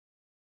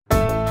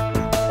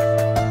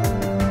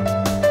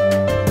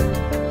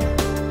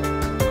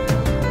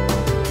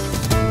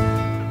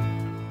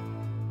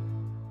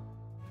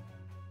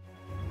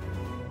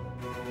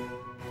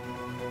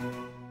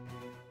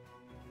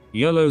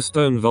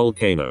Yellowstone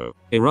volcano.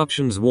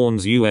 Eruptions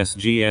warns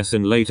USGS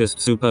in latest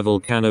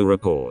supervolcano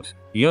report.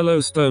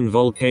 Yellowstone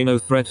volcano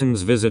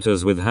threatens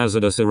visitors with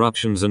hazardous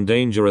eruptions and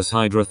dangerous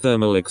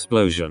hydrothermal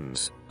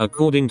explosions,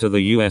 according to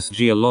the U.S.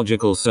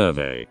 Geological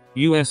Survey,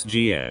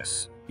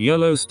 USGS.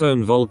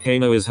 Yellowstone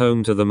volcano is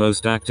home to the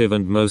most active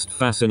and most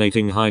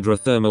fascinating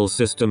hydrothermal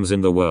systems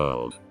in the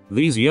world.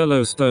 These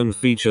Yellowstone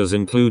features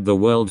include the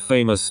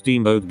world-famous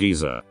Steamboat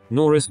Geyser,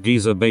 Norris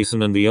Geyser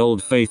Basin and the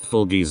Old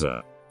Faithful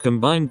Geyser.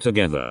 Combined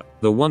together,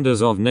 the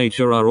wonders of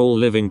nature are all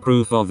living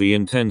proof of the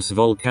intense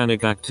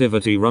volcanic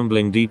activity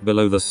rumbling deep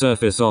below the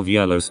surface of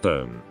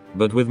Yellowstone.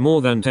 But with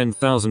more than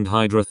 10,000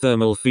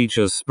 hydrothermal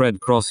features spread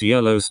across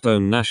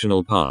Yellowstone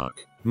National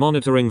Park,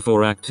 monitoring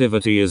for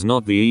activity is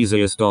not the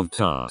easiest of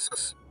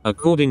tasks.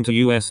 According to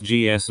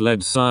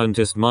USGS-led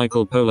scientist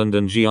Michael Poland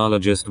and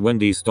geologist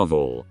Wendy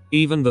Stovall,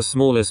 even the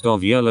smallest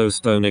of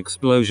Yellowstone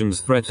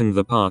explosions threatened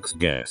the park's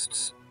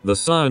guests. The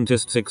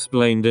scientists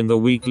explained in the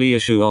weekly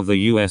issue of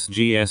the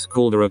USGS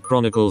Caldera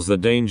Chronicles the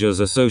dangers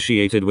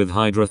associated with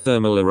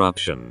hydrothermal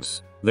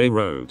eruptions. They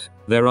wrote,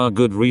 "There are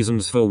good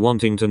reasons for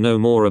wanting to know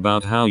more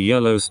about how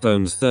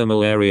Yellowstone's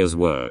thermal areas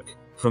work.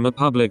 From a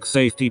public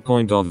safety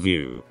point of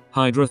view,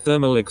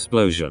 hydrothermal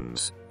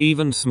explosions,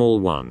 even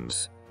small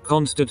ones,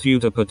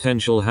 constitute a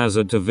potential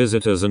hazard to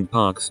visitors and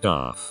park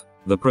staff.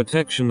 The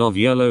protection of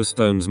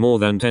Yellowstone's more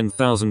than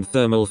 10,000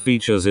 thermal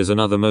features is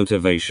another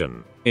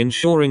motivation.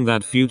 Ensuring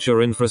that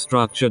future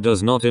infrastructure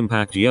does not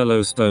impact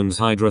Yellowstone's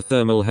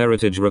hydrothermal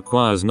heritage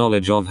requires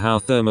knowledge of how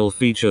thermal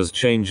features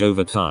change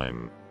over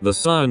time." The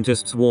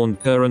scientists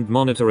warned current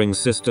monitoring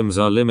systems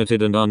are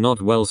limited and are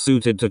not well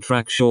suited to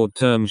track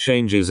short-term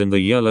changes in the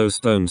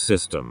Yellowstone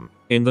system.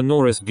 In the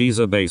Norris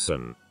Geyser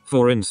Basin,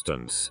 for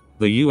instance,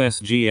 the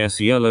USGS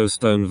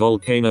Yellowstone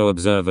Volcano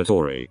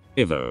Observatory,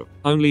 IVO,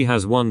 only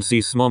has one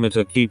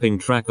seismometer keeping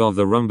track of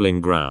the rumbling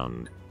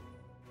ground.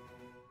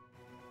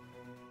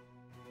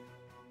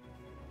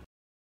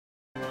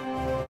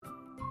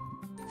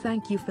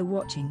 Thank you for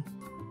watching.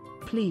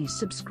 Please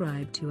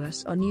subscribe to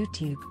us on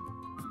YouTube.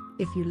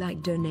 If you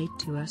like, donate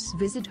to us,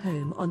 visit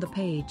home on the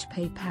page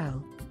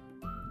PayPal.